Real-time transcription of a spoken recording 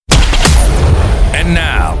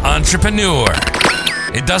entrepreneur.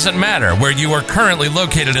 It doesn't matter where you are currently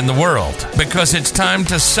located in the world, because it's time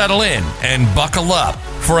to settle in and buckle up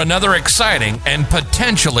for another exciting and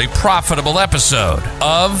potentially profitable episode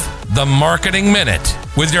of The Marketing Minute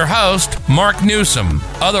with your host, Mark Newsom,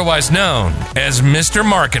 otherwise known as Mr.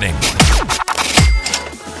 Marketing.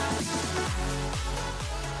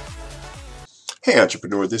 Hey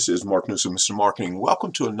entrepreneur, this is Mark Newsom, Mr. Marketing.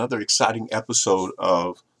 Welcome to another exciting episode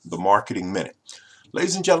of The Marketing Minute.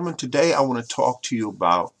 Ladies and gentlemen, today I want to talk to you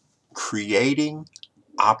about creating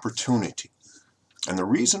opportunity. And the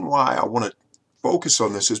reason why I want to focus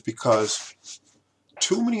on this is because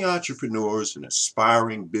too many entrepreneurs and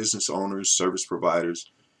aspiring business owners, service providers,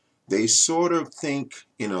 they sort of think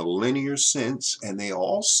in a linear sense, and they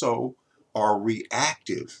also are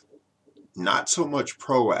reactive, not so much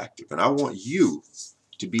proactive. And I want you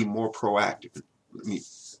to be more proactive. Let me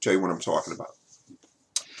tell you what I'm talking about.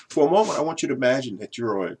 For a moment, I want you to imagine that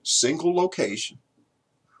you're a single location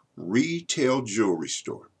retail jewelry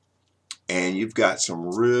store, and you've got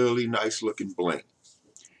some really nice looking bling.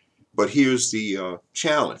 But here's the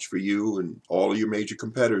challenge for you and all of your major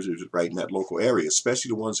competitors right in that local area, especially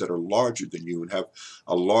the ones that are larger than you and have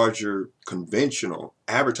a larger conventional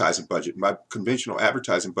advertising budget. By conventional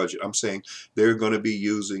advertising budget, I'm saying they're going to be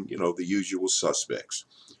using, the usual suspects.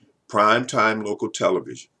 Primetime local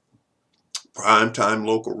television, primetime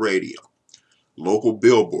local radio, local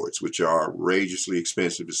billboards, which are outrageously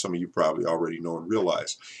expensive, as some of you probably already know and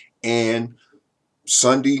realize, and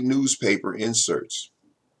Sunday newspaper inserts,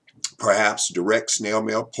 perhaps direct snail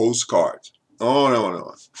mail postcards, on and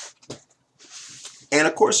on. And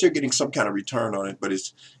of course, they're getting some kind of return on it, but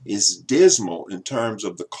it's dismal in terms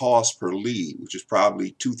of the cost per lead, which is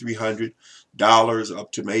probably $200-300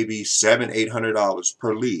 up to maybe $700-800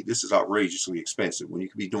 per lead. This is outrageously expensive when you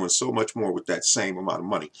could be doing so much more with that same amount of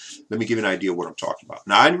money. Let me give you an idea of what I'm talking about.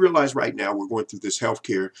 Now, I realize right now we're going through this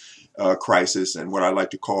healthcare crisis and what I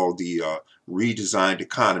like to call the redesigned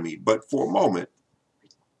economy. But for a moment,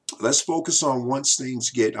 let's focus on once things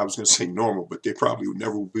get, I was going to say normal, but they probably would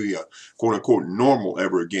never be a quote unquote normal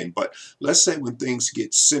ever again. But let's say when things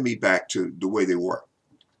get semi back to the way they were.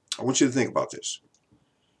 I want you to think about this.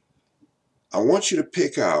 I want you to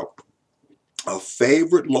pick out a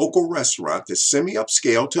favorite local restaurant that's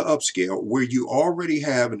semi-upscale to upscale where you already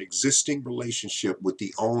have an existing relationship with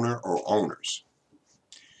the owner or owners.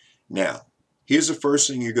 Now, here's the first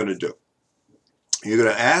thing you're going to do. You're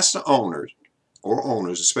going to ask the owners,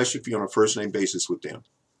 especially if you're on a first name basis with them,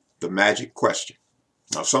 the magic question.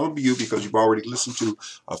 Now, some of you, because you've already listened to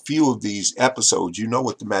a few of these episodes, you know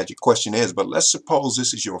what the magic question is. But let's suppose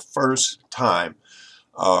this is your first time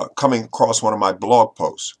coming across one of my blog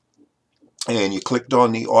posts, and you clicked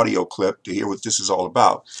on the audio clip to hear what this is all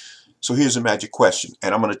about. So here's the magic question,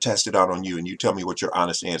 and I'm going to test it out on you, and you tell me what your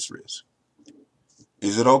honest answer is.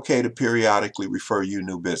 Is it okay to periodically refer you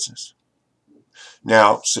new business?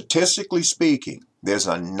 Now, statistically speaking, there's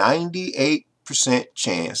a 98%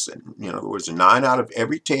 chance that, in other words, 9 out of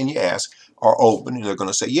every 10 you ask are open, and they're going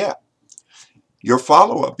to say, yeah. Your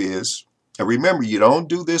follow-up is, and remember, you don't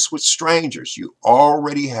do this with strangers. You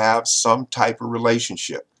already have some type of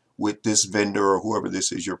relationship with this vendor or whoever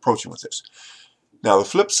this is you're approaching with this. Now, the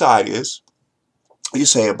flip side is, you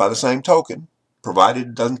say, by the same token, provided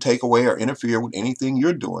it doesn't take away or interfere with anything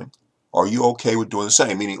you're doing, are you okay with doing the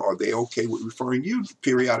same? Meaning, are they okay with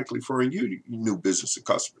periodically referring you new business and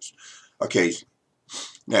customers occasionally?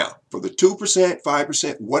 Now, for the 2%,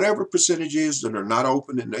 5%, whatever percentage is that are not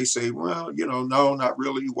open and they say, well, no, not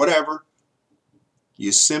really, whatever,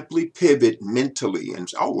 you simply pivot mentally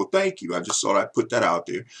and, oh, well, thank you. I just thought I'd put that out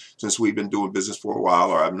there since we've been doing business for a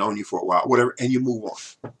while or I've known you for a while, whatever, and you move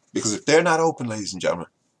on. Because if they're not open, ladies and gentlemen,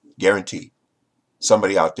 guaranteed,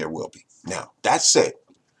 somebody out there will be. Now, that said,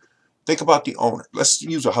 think about the owner. Let's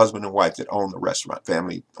use a husband and wife that own the restaurant,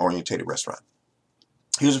 family-oriented restaurant.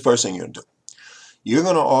 Here's the first thing you're going to do. You're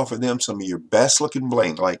going to offer them some of your best-looking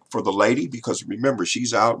bling, like for the lady, because remember,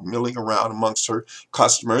 she's out milling around amongst her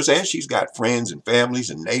customers, and she's got friends and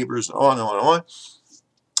families and neighbors and on and on and on.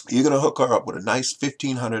 You're going to hook her up with a nice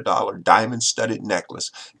 $1,500 diamond-studded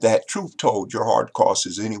necklace that, truth told, your hard cost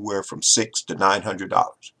is anywhere from $600 to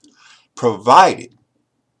 $900, provided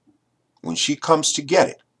when she comes to get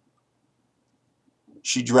it,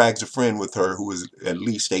 she drags a friend with her who is at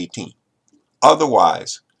least 18.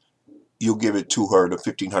 Otherwise, you'll give it to her, the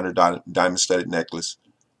 $1,500 diamond-studded necklace,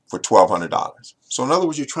 for $1,200. So in other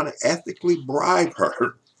words, you're trying to ethically bribe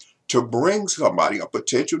her to bring somebody, a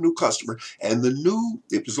potential new customer, and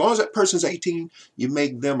as long as that person's 18, you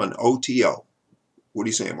make them an OTO. What are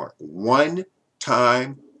you saying, Mark? One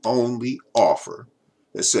time only offer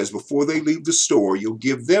that says before they leave the store, you'll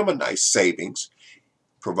give them a nice savings,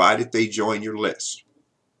 provided they join your list.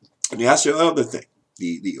 And that's the other thing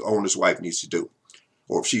the owner's wife needs to do,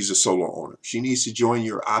 or if she's a solo owner. She needs to join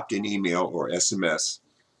your opt-in email or SMS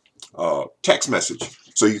text message.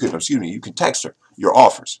 So you can text her your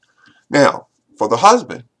offers. Now, for the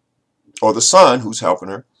husband or the son who's helping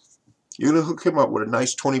her, you're going to hook him up with a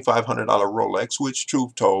nice $2,500 Rolex, which,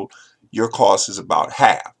 truth told, your cost is about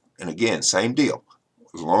half. And again, same deal.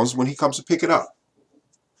 As long as when he comes to pick it up,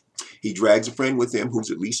 he drags a friend with him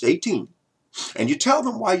who's at least 18. And you tell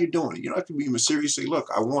them why you're doing it. You don't have to be mysterious. Say, look,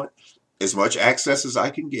 I want as much access as I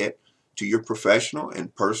can get to your professional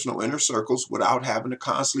and personal inner circles without having to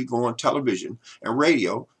constantly go on television and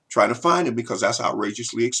radio trying to find it, because that's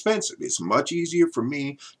outrageously expensive. It's much easier for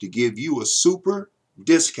me to give you a super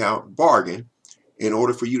discount bargain in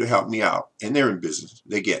order for you to help me out. And they're in business.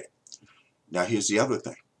 They get it. Now, here's the other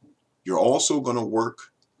thing. You're also going to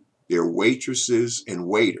work their waitresses and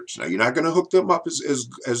waiters. Now, you're not going to hook them up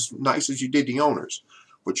as nice as you did the owners,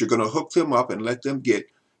 but you're going to hook them up and let them get,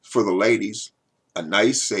 for the ladies, a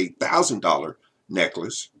nice, say, $1,000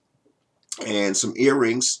 necklace and some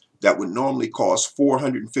earrings that would normally cost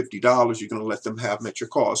 $450. You're going to let them have them at your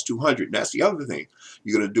cost, $200. And that's the other thing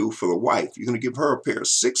you're going to do for the wife. You're going to give her a pair of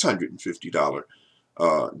 $650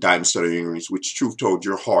 diamond studded earrings, which, truth told,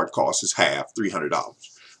 your hard cost is half, $300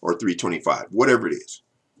 or $325, whatever it is.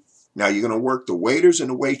 Now, you're going to work the waiters and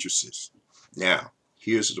the waitresses. Now,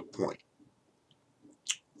 here's the point.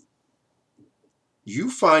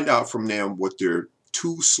 You find out from them what their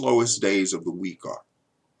 2 slowest days of the week are.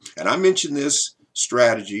 And I mentioned this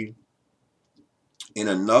strategy in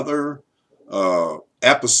another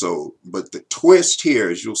episode, but the twist here,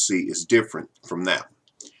 as you'll see, is different from that.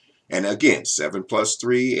 And again, 7 plus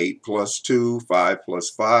 3, 8 plus 2, 5 plus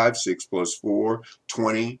 5, 6 plus 4,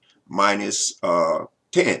 20 minus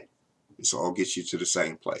 10. This all gets you to the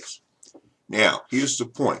same place. Now, here's the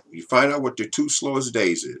point. You find out what their 2 slowest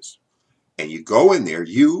days is, and you go in there,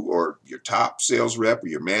 you or your top sales rep or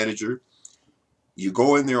your manager, you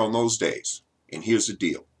go in there on those days. And here's the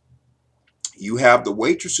deal. You have the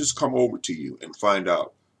waitresses come over to you and find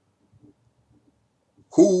out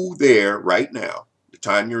who there right now, the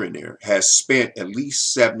time you're in there, has spent at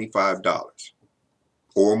least $75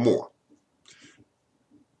 or more.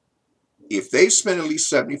 If they spend at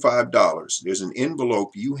least $75, there's an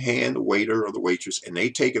envelope you hand the waiter or the waitress, and they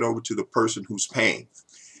take it over to the person who's paying.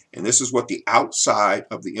 And this is what the outside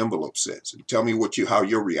of the envelope says. And tell me how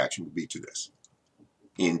your reaction would be to this.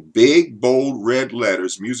 In big, bold, red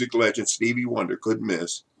letters, music legend Stevie Wonder couldn't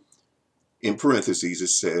miss. In parentheses, it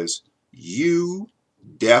says, "You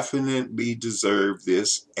definitely deserve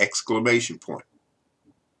this!" Exclamation point.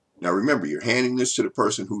 Now remember, you're handing this to the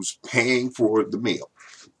person who's paying for the meal.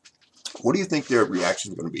 What do you think their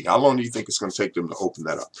reaction is going to be? How long do you think it's going to take them to open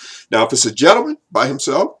that up? Now, if it's a gentleman by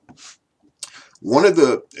himself, one of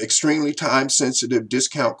the extremely time-sensitive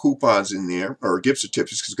discount coupons in there, or gift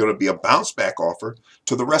certificates, is going to be a bounce back offer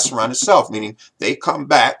to the restaurant itself, meaning they come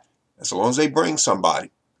back, as long as they bring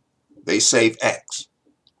somebody, they save X.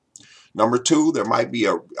 Number 2, there might be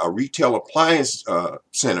a retail appliance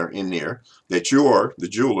center in there that you're, the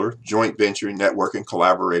jeweler, joint venturing, networking,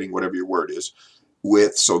 collaborating, whatever your word is,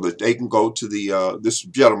 with, so that they can go to the, this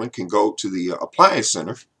gentleman can go to the appliance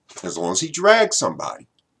center as long as he drags somebody.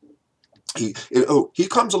 He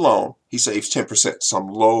comes along, he saves 10%, some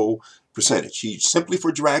low percentage. He simply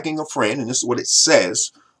for dragging a friend, and this is what it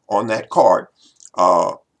says on that card,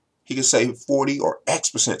 he can save 40 or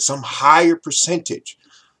X%, some higher percentage,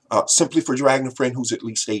 simply for dragging a friend who's at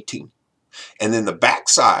least 18. And then the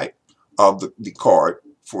backside of the card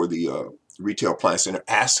for the retail appliance center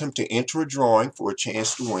asks him to enter a drawing for a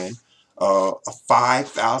chance to win a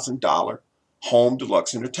 $5,000 home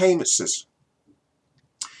deluxe entertainment system.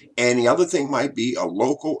 And the other thing might be a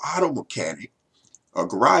local auto mechanic, a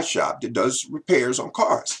garage shop that does repairs on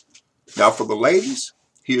cars. Now for the ladies,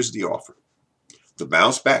 here's the offer. The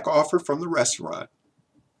bounce back offer from the restaurant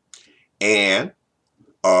and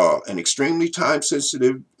an extremely time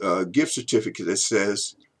sensitive gift certificate that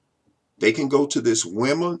says they can go to this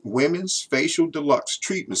women's facial deluxe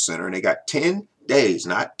treatment center, and they got 10 days,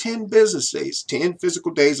 not 10 business days, 10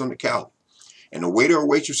 physical days on the calendar. And the waiter or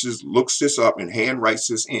waitress looks this up and hand writes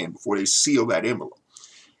this in before they seal that envelope.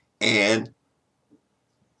 And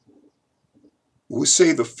we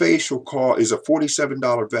say the facial call is a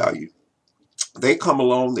 $47 value. They come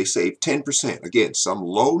along, they save 10%. Again, some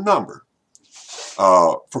low number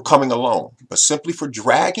for coming along, but simply for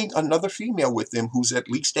dragging another female with them who's at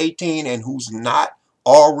least 18 and who's not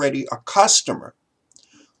already a customer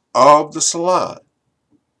of the salon.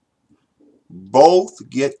 both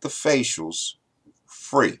get the facials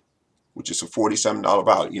free, which is a $47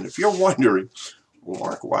 value. And if you're wondering, well,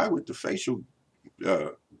 Mark, why would the facial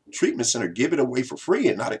treatment center give it away for free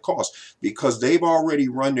and not at cost? Because they've already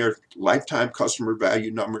run their lifetime customer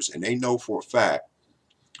value numbers, and they know for a fact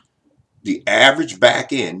the average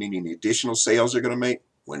back end, meaning the additional sales they're going to make,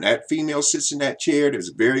 when that female sits in that chair, there's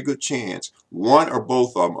a very good chance one or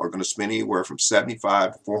both of them are going to spend anywhere from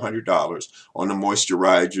 $75 to $400 on the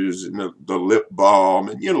moisturizers and the lip balm,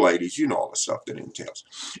 and ladies, all the stuff that entails,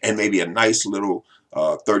 and maybe a nice little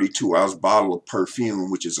 32-ounce bottle of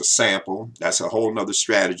perfume, which is a sample. That's a whole nother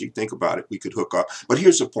strategy. Think about it. We could hook up. But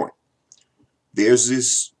here's the point. There's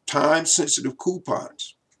this time-sensitive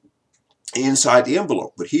coupons inside the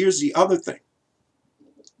envelope. But here's the other thing.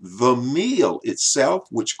 The meal itself,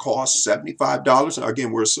 which costs $75, and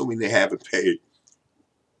again, we're assuming they haven't paid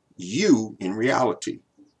you, in reality,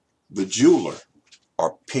 the jeweler,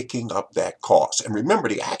 are picking up that cost. And remember,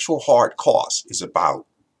 the actual hard cost is about,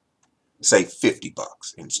 say, $50,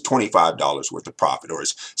 and it's $25 worth of profit, or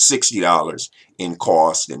it's $60 in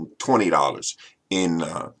cost and $20 in,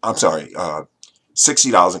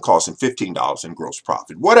 $60 in cost and $15 in gross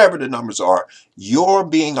profit. Whatever the numbers are, you're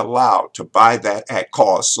being allowed to buy that at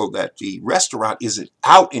cost so that the restaurant isn't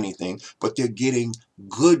out anything, but they're getting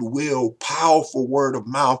goodwill, powerful word of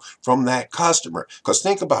mouth from that customer. Because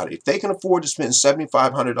think about it. If they can afford to spend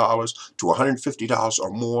 $7,500 to $150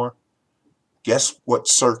 or more, guess what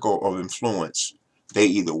circle of influence they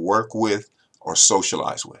either work with or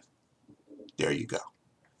socialize with? There you go.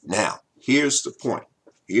 Now, here's the point.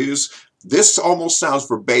 This almost sounds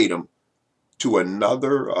verbatim to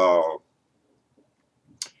another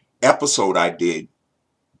episode I did.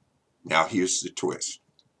 Now, here's the twist.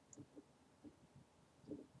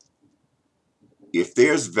 If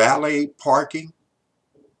there's valet parking,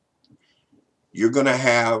 you're going to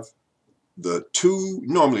have the two,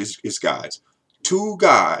 normally it's guys, two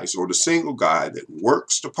guys or the single guy that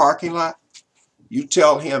works the parking lot. You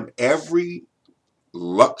tell him every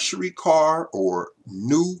luxury car or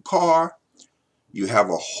new car, you have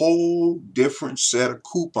a whole different set of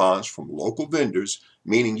coupons from local vendors,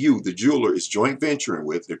 meaning you, the jeweler, is joint venturing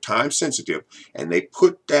with. They're time sensitive, and they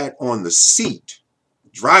put that on the seat,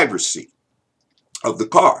 driver's seat of the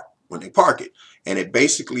car when they park it. And it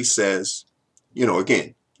basically says,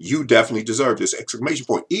 again, you definitely deserve this, exclamation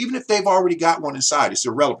point. Even if they've already got one inside, it's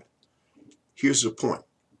irrelevant. Here's the point.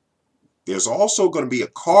 There's also going to be a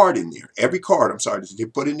card in there. Every card, that they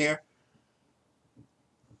put in there,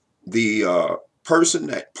 the person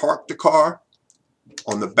that parked the car,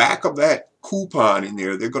 on the back of that coupon in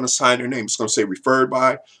there, they're going to sign their name. It's going to say referred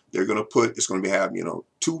by. They're going to put, it's going to have,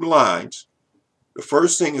 two lines. The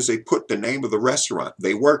first thing is they put the name of the restaurant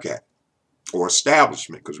they work at or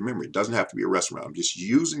establishment, because remember, it doesn't have to be a restaurant. I'm just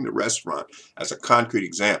using the restaurant as a concrete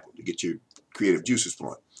example to get your creative juices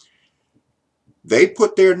flowing. They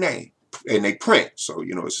put their name and they print. So,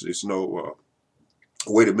 it's no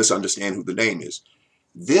way to misunderstand who the name is.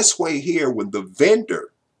 This way here, when the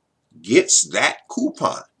vendor gets that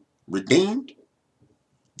coupon redeemed,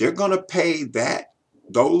 they're going to pay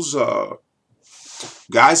those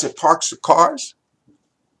guys that parks the cars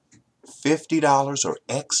 $50 or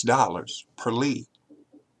X dollars per lead.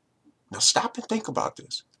 Now stop and think about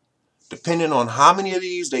this. Depending on how many of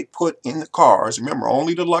these they put in the cars, remember,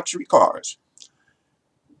 only the luxury cars,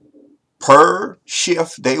 per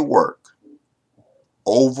shift they work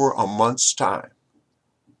over a month's time,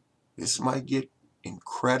 this might get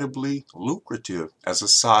incredibly lucrative as a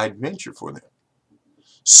side venture for them.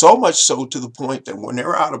 So much so to the point that when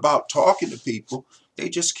they're out about talking to people, they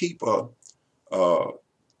just keep a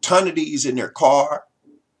ton of these in their car.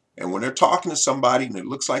 And when they're talking to somebody and it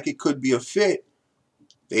looks like it could be a fit,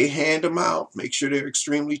 they hand them out, make sure they're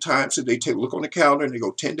extremely timed. So they look on the calendar and they go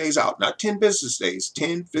 10 days out, not 10 business days,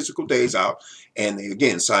 10 physical days out. And they,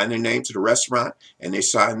 again, sign their name to the restaurant, and they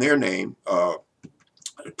sign their name,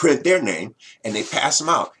 print their name, and they pass them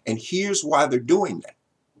out. And here's why they're doing that.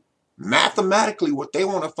 Mathematically, what they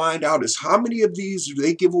want to find out is how many of these do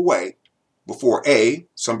they give away before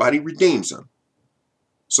somebody redeems them,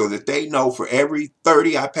 so that they know for every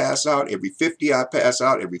 30 I pass out, every 50 I pass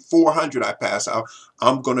out, every 400 I pass out,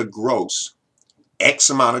 I'm going to gross X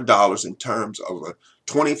amount of dollars in terms of a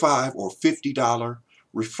 $25 or $50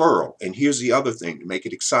 referral. And here's the other thing to make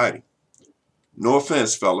it exciting. No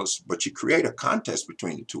offense, fellas, but you create a contest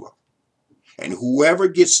between the two of them. And whoever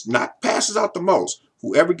passes out the most,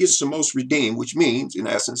 whoever gets the most redeemed, which means, in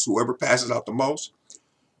essence, whoever passes out the most,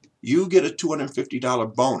 you get a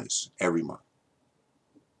 $250 bonus every month.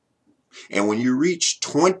 And when you reach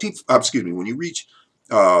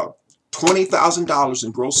 $20,000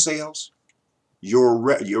 in gross sales,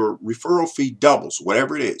 your referral fee doubles,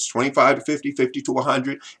 whatever it is, 25 to 50, 50 to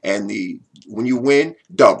 100, and when you win,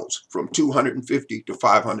 doubles from $250 to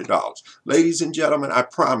 $500. Ladies and gentlemen, I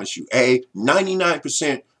promise you,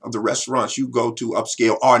 99% of the restaurants you go to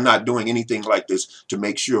upscale are not doing anything like this to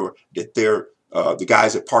make sure that they're the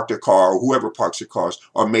guys that park their car or whoever parks their cars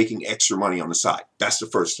are making extra money on the side. That's the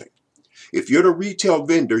first thing. If you're the retail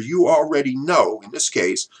vendor, you already know, in this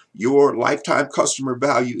case, your lifetime customer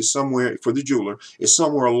value is somewhere, for the jeweler, is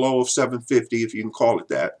somewhere a low of $750, if you can call it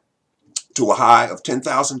that, to a high of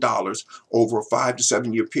 $10,000 over a 5 to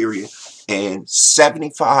 7 year period. And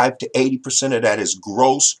 75 to 80% of that is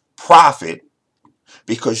gross profit,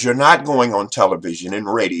 because you're not going on television and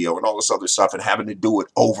radio and all this other stuff and having to do it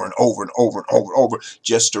over and over and over and over and over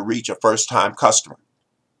just to reach a first-time customer.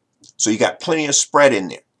 So you got plenty of spread in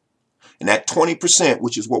there. And that 20%,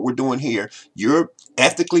 which is what we're doing here, you're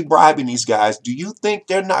ethically bribing these guys. Do you think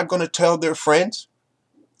they're not going to tell their friends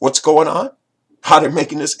what's going on? How they're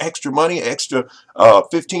making this extra money, extra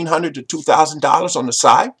 $1,500 to $2,000 on the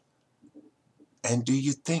side? And do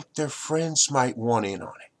you think their friends might want in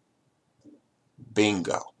on it?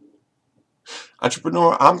 Bingo.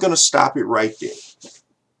 Entrepreneur, I'm going to stop it right there.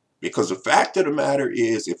 Because the fact of the matter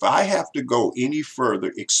is, if I have to go any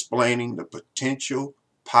further explaining the potential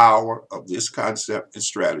power of this concept and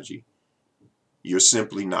strategy, you're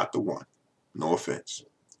simply not the one. No offense.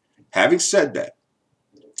 Having said that,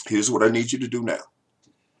 here's what I need you to do now.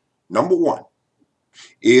 Number one,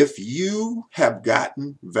 if you have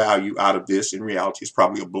gotten value out of this, in reality, it's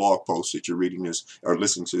probably a blog post that you're reading this or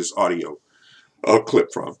listening to this audio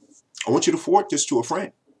clip from. I want you to forward this to a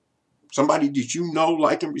friend. Somebody that you know,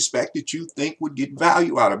 like, and respect, that you think would get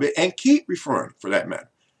value out of it, and keep referring, for that matter.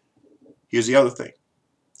 Here's the other thing.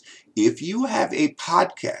 If you have a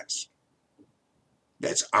podcast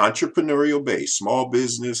that's entrepreneurial based, small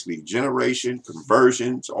business, lead generation,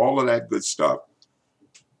 conversions, all of that good stuff,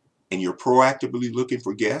 and you're proactively looking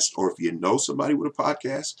for guests, or if you know somebody with a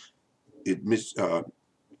podcast, it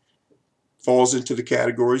falls into the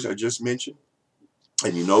categories I just mentioned,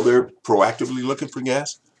 and you know they're proactively looking for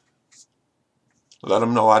guests, let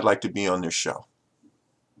them know I'd like to be on their show.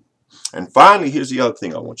 And finally, here's the other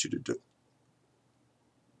thing I want you to do.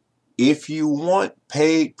 If you want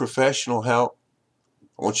paid professional help,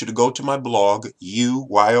 I want you to go to my blog,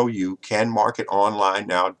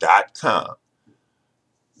 canmarketonlinenow.com.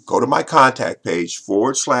 Go to my contact page,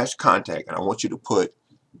 /contact, and I want you to put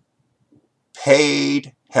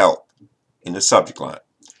paid help in the subject line.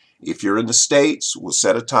 If you're in the States, we'll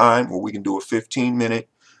set a time where we can do a 15-minute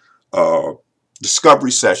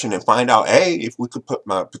discovery session and find out, if we could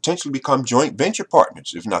potentially become joint venture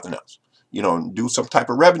partners, if nothing else. And do some type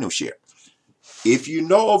of revenue share. If you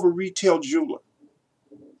know of a retail jeweler,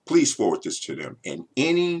 please forward this to them. And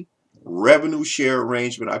any revenue share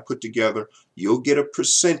arrangement I put together, you'll get a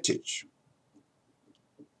percentage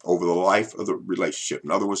over the life of the relationship.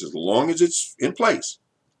 In other words, as long as it's in place,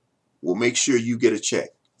 we'll make sure you get a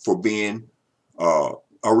check for being a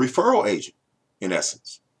referral agent, in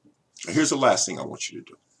essence. And here's the last thing I want you to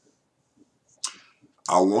do.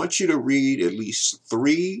 I want you to read at least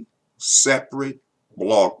 3 separate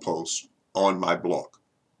blog posts on my blog,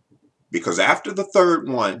 because after the third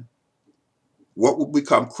one, what will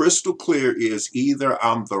become crystal clear is either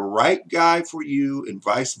I'm the right guy for you and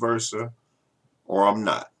vice versa, or I'm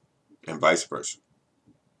not, and vice versa.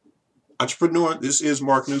 Entrepreneur, this is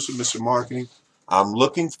Mark Newsom, Mr. Marketing. I'm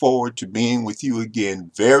looking forward to being with you again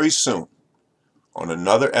very soon on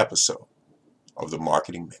another episode of the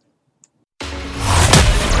Marketing Minute.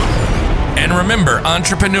 And remember,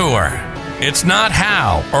 entrepreneur, it's not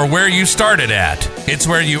how or where you started at. It's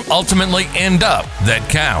where you ultimately end up that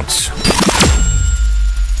counts.